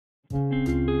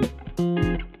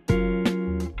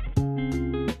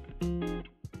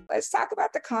Let's talk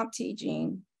about the COMT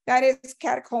gene. That is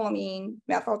catecholamine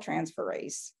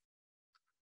methyltransferase.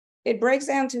 It breaks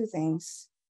down two things.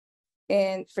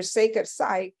 And for sake of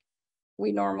psych,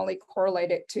 we normally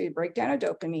correlate it to breakdown of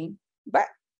dopamine, but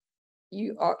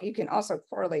you can also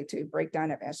correlate to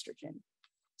breakdown of estrogen.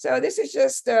 So this is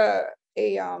just a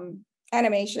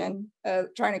animation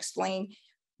trying to explain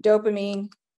dopamine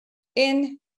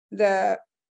in the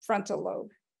frontal lobe.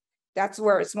 That's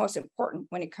where it's most important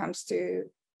when it comes to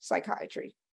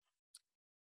psychiatry.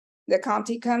 The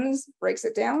COMT comes, breaks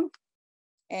it down,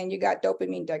 and you got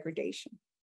dopamine degradation.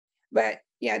 But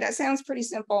yeah, that sounds pretty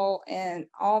simple and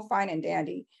all fine and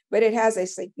dandy, but it has a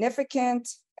significant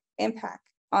impact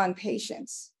on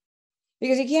patients.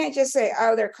 Because you can't just say,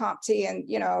 oh, they're COMT and,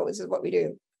 this is what we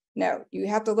do. No, you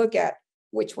have to look at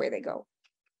which way they go.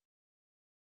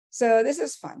 So this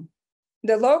is fun.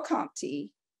 The low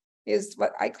COMT is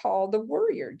what I call the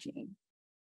worrier gene.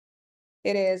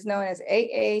 It is known as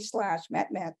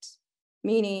AA/MET-MET,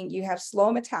 meaning you have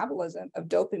slow metabolism of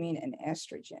dopamine and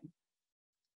estrogen.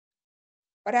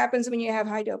 What happens when you have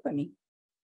high dopamine?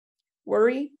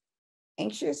 Worry,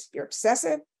 anxious, you're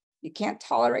obsessive, you can't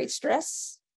tolerate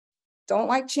stress, don't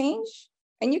like change,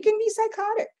 and you can be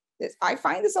psychotic. I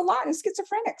find this a lot in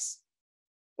schizophrenics.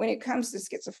 When it comes to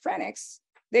schizophrenics,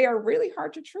 they are really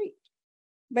hard to treat.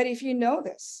 But if you know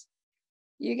this,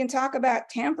 you can talk about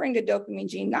tampering the dopamine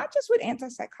gene, not just with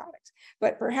antipsychotics,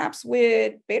 but perhaps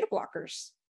with beta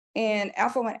blockers and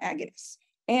alpha-1 agonists.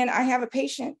 And I have a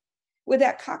patient with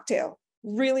that cocktail,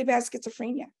 really bad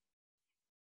schizophrenia.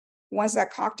 Once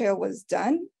that cocktail was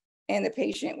done and the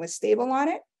patient was stable on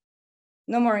it,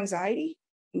 no more anxiety,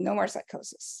 no more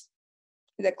psychosis.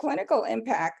 The clinical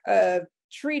impact of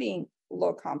treating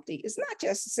low COMT is not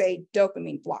just to say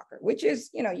dopamine blocker, which is,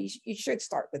 you should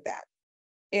start with that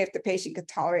if the patient could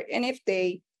tolerate and if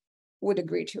they would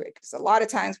agree to it. Because a lot of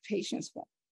times patients won't,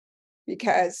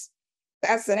 because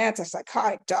that's an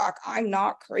antipsychotic, doc. I'm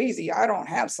not crazy. I don't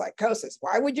have psychosis.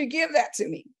 Why would you give that to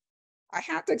me? I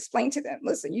have to explain to them,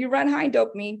 listen, you run high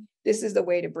dopamine, this is the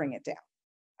way to bring it down.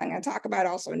 I'm going to talk about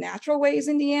also natural ways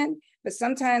in the end, but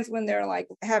sometimes when they're like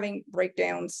having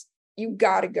breakdowns, you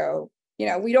got to go.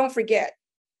 We don't forget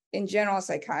in general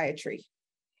psychiatry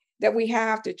that we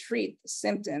have to treat the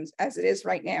symptoms as it is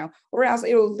right now, or else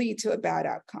it will lead to a bad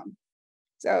outcome.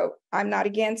 So I'm not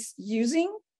against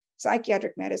using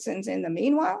psychiatric medicines in the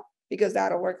meanwhile, because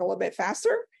that'll work a little bit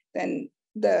faster than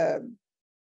the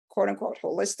quote unquote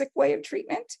holistic way of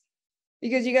treatment,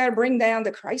 because you got to bring down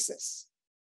the crisis.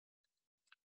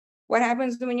 What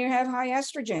happens when you have high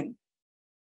estrogen?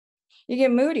 You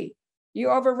get moody, you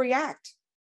overreact.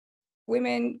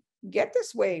 Women get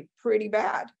this way pretty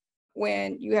bad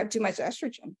when you have too much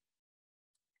estrogen.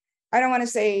 I don't want to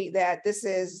say that this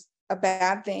is a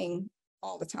bad thing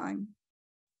all the time.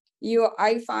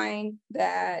 I find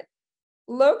that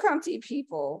low COMT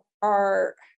people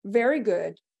are very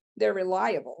good. They're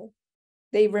reliable.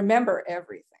 They remember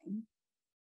everything.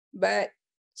 But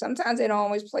sometimes they don't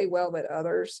always play well with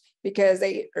others because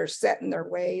they are set in their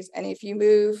ways. And if you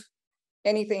move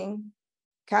anything,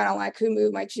 kind of like who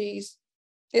moved my cheese,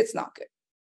 it's not good.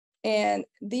 And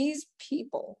these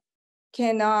people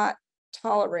cannot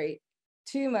tolerate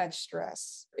too much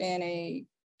stress in a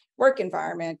work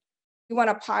environment. You want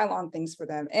to pile on things for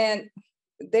them, and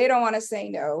they don't want to say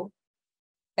no.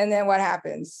 And then what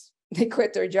happens? They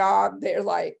quit their job. They're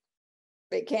like,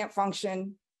 they can't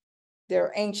function.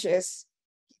 They're anxious.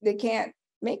 They can't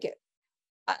make it.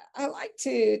 I like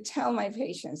to tell my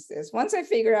patients this. Once I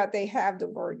figure out they have the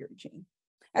warrior gene,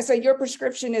 I say, your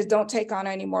prescription is don't take on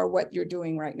anymore what you're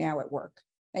doing right now at work.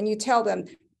 And you tell them,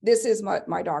 this is what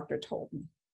my doctor told me.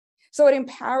 So it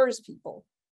empowers people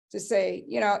to say,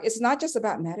 it's not just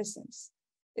about medicines.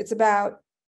 It's about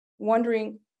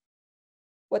wondering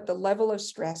what the level of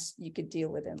stress you could deal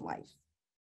with in life.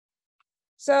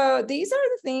 So these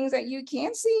are the things that you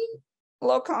can see: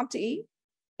 low COMT,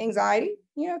 anxiety,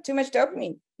 too much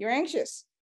dopamine, you're anxious,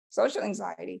 social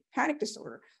anxiety, panic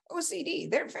disorder, OCD.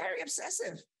 They're very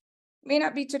obsessive. May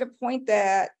not be to the point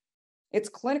that it's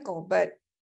clinical, but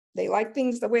they like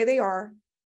things the way they are.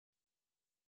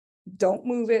 Don't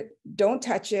move it, don't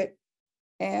touch it.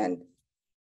 And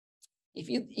if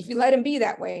you let them be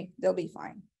that way, they'll be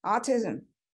fine. Autism.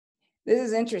 This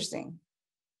is interesting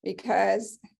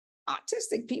because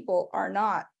autistic people are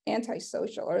not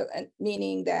antisocial, or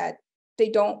meaning that they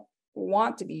don't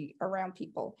want to be around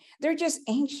people. They're just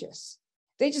anxious.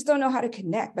 They just don't know how to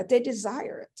connect, but they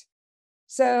desire it.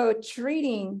 So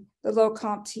treating the low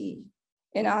COMT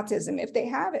in autism, if they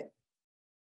have it,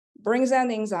 brings down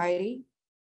the anxiety,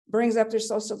 brings up their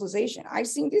socialization. I've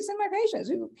seen this in my patients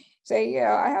who say,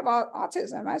 yeah, I have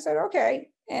autism. I said, okay.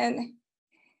 And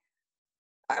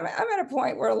I'm at a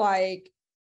point where like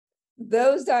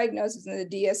those diagnoses in the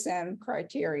DSM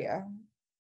criteria,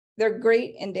 they're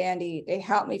great and dandy. They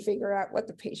help me figure out what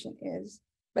the patient is,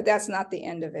 but that's not the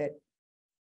end of it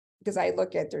because I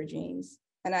look at their genes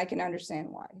and I can understand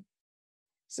why.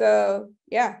 So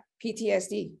yeah,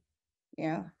 PTSD,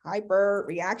 hyper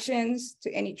reactions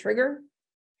to any trigger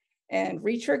and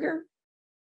re-trigger.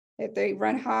 If they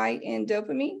run high in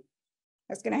dopamine,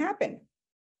 that's going to happen.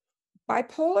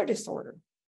 Bipolar disorder.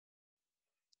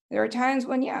 There are times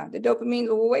when, the dopamines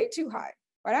are way too high.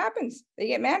 What happens? They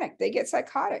get manic, they get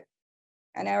psychotic.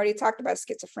 And I already talked about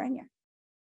schizophrenia.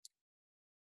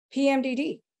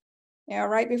 PMDD,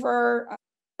 right before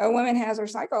a woman has her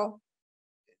cycle,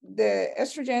 the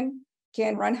estrogen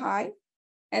can run high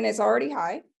and it's already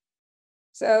high.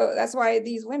 So that's why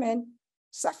these women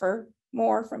suffer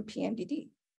more from PMDD.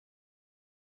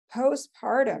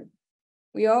 Postpartum,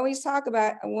 we always talk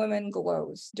about a woman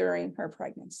glows during her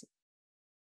pregnancy.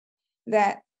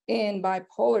 That in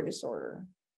bipolar disorder,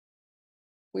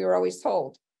 we were always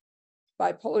told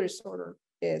bipolar disorder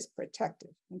is protective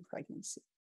in pregnancy.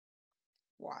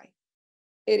 Why?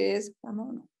 It is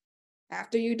hormonal.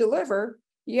 After you deliver,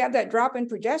 you have that drop in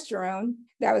progesterone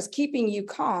that was keeping you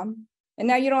calm, and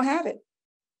now you don't have it.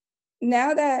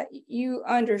 Now that you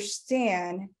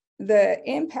understand the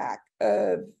impact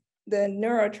of the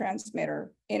neurotransmitter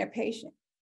in a patient,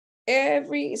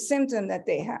 every symptom that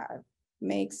they have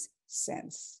makes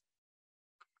sense.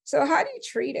 So how do you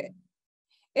treat it?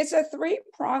 It's a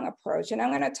three-prong approach, and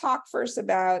I'm going to talk first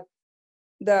about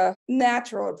the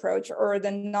natural approach or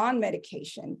the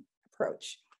non-medication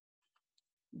approach.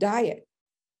 Diet.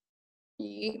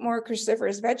 You eat more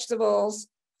cruciferous vegetables,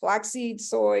 flaxseed,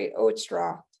 soy, oat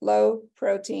straw, low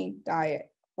protein diet.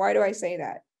 Why do I say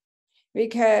that?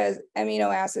 Because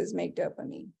amino acids make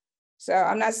dopamine. So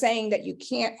I'm not saying that you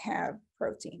can't have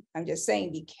protein. I'm just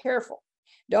saying be careful.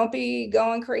 Don't be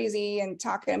going crazy and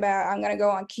talking about, I'm going to go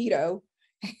on keto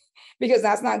because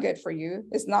that's not good for you.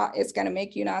 It's going to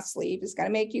make you not sleep. It's going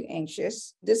to make you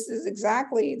anxious. This is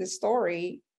exactly the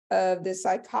story of the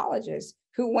psychologist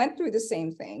who went through the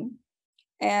same thing.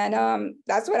 And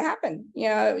that's what happened.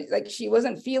 Like she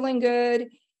wasn't feeling good.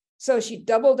 So she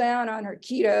doubled down on her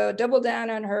keto, doubled down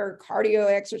on her cardio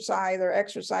exercise or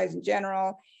exercise in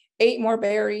general, ate more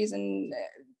berries, and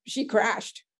she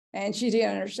crashed. And she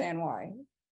didn't understand why.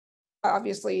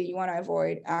 Obviously, you want to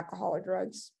avoid alcohol or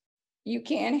drugs. You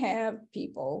can have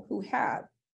people who have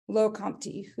low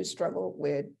COMT who struggle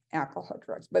with alcohol or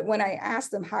drugs. But when I ask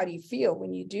them, how do you feel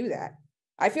when you do that?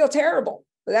 I feel terrible.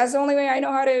 But that's the only way I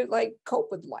know how to cope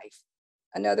with life.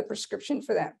 Another prescription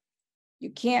for them. You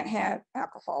can't have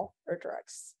alcohol or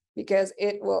drugs because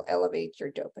it will elevate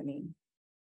your dopamine.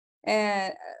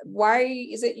 And why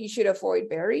is it you should avoid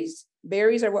berries?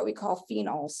 Berries are what we call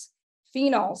phenols.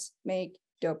 Phenols make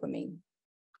dopamine.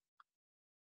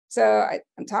 So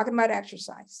I'm talking about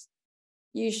exercise.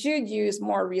 You should use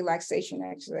more relaxation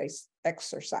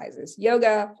exercises,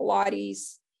 yoga,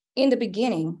 Pilates. In the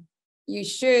beginning, you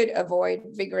should avoid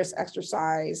vigorous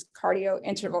exercise, cardio,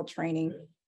 interval training.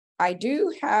 I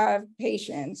do have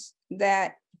patients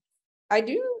that I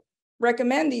do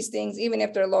recommend these things, even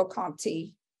if they're low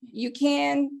COMT. You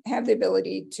can have the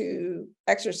ability to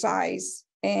exercise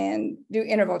and do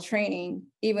interval training,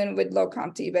 even with low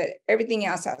COMT, but everything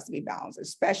else has to be balanced,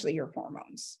 especially your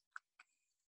hormones.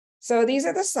 So these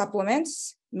are the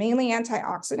supplements, mainly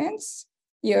antioxidants,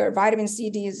 your vitamin C,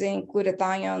 D, zinc,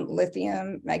 glutathione,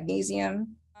 lithium,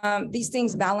 magnesium. These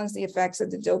things balance the effects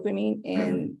of the dopamine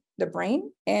in the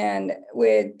brain. And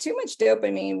with too much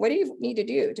dopamine, what do you need to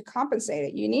do to compensate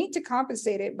it? You need to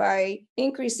compensate it by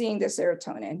increasing the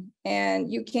serotonin.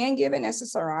 And you can give an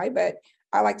SSRI, but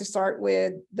I like to start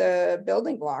with the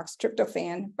building blocks,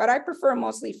 tryptophan, but I prefer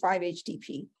mostly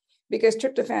 5-HTP because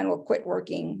tryptophan will quit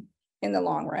working in the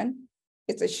long run.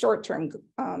 It's a short-term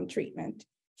treatment.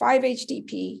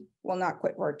 5-HTP will not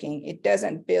quit working. It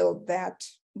doesn't build that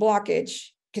blockage,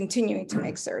 continuing to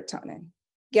make serotonin.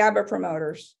 GABA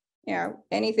promoters,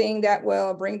 anything that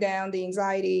will bring down the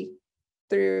anxiety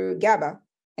through GABA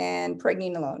and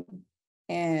pregnenolone.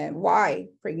 And why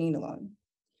pregnenolone?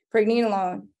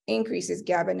 Pregnenolone increases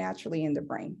GABA naturally in the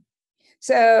brain.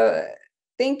 So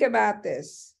think about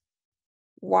this.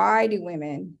 Why do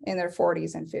women in their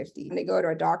 40s and 50s, they go to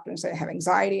a doctor and say, I have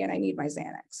anxiety and I need my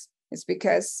Xanax? It's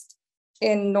because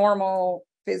in normal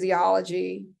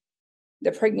physiology,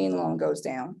 the pregnenolone goes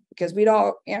down because we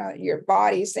don't, your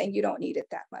body is saying you don't need it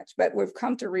that much. But we've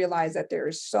come to realize that there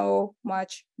is so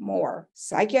much more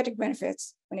psychiatric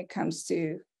benefits when it comes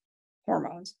to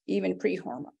hormones, even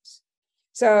pre-hormones.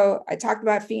 So I talked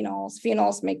about phenols.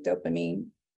 Phenols make dopamine,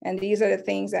 and these are the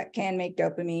things that can make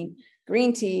dopamine: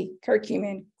 green tea,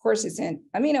 curcumin, quercetin,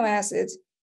 amino acids,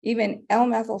 even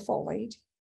L-methylfolate,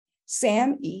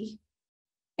 SAMe,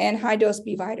 and high-dose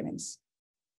B vitamins.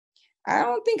 I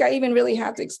don't think I even really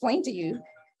have to explain to you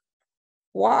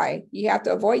why you have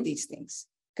to avoid these things,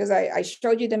 because I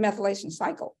showed you the methylation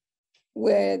cycle.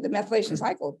 With the methylation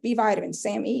cycle, B vitamins,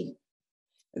 SAMe,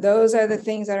 those are the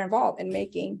things that are involved in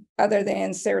making, other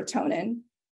than serotonin,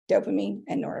 dopamine,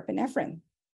 and norepinephrine.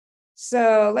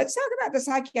 So let's talk about the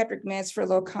psychiatric meds for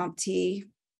low COMT.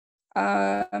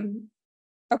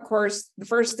 Of course, the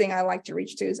first thing I like to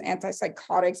reach to is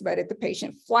antipsychotics, but if the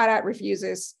patient flat out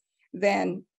refuses,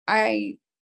 then I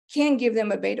can give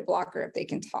them a beta blocker if they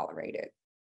can tolerate it.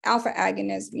 Alpha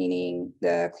agonists, meaning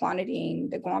the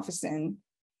clonidine, the guanfacine,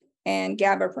 and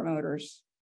GABA promoters.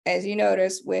 As you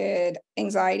notice with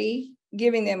anxiety,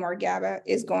 giving them more GABA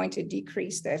is going to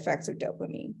decrease the effects of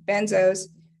dopamine. Benzos,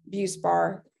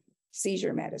 Buspar,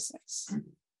 seizure medicines.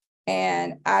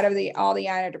 And out of all the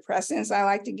antidepressants I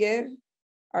like to give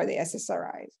are the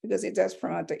SSRIs, because it does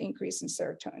promote the increase in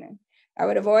serotonin. I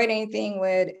would avoid anything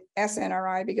with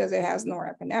SNRI because it has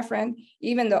norepinephrine.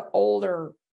 Even the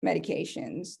older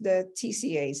medications, the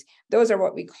TCAs, those are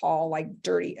what we call like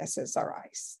dirty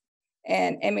SSRIs.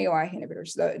 And MAOI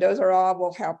inhibitors, those are all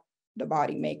will help the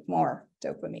body make more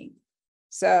dopamine.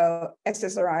 So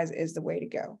SSRIs is the way to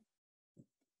go.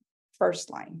 First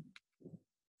line.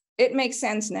 It makes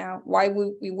sense now why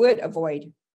we would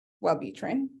avoid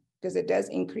Wellbutrin, because it does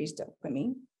increase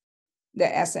dopamine, the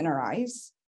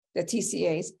SNRIs, the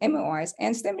TCAs, MOIs,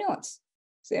 and stimulants.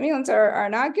 Stimulants are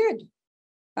not good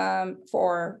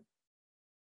for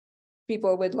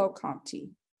people with low COMT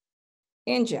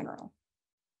in general.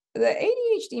 The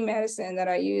ADHD medicine that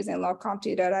I use in low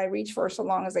COMT that I reach for so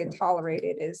long as they tolerate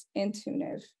it is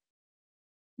Intuniv,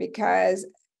 because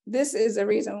this is the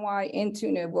reason why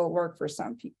Intuniv will work for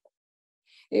some people.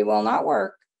 It will not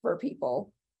work for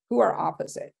people who are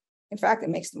opposite. In fact, it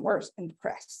makes them worse and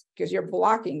depressed because you're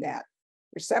blocking that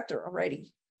receptor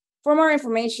already. For more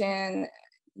information,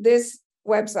 this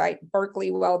website,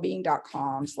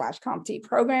 berkeleywellbeing.com/COMT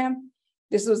program.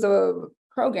 This was the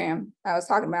program I was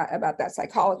talking about that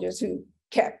psychologist who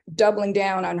kept doubling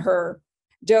down on her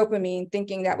dopamine,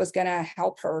 thinking that was going to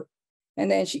help her.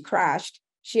 And then she crashed.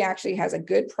 She actually has a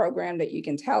good program that you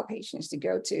can tell patients to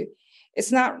go to.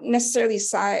 It's not necessarily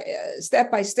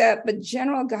step by step, but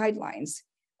general guidelines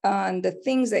on the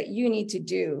things that you need to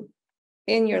do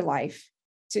in your life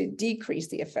to decrease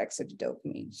the effects of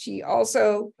dopamine. She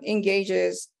also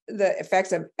engages the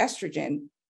effects of estrogen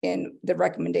in the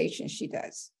recommendations she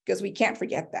does, because we can't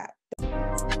forget that.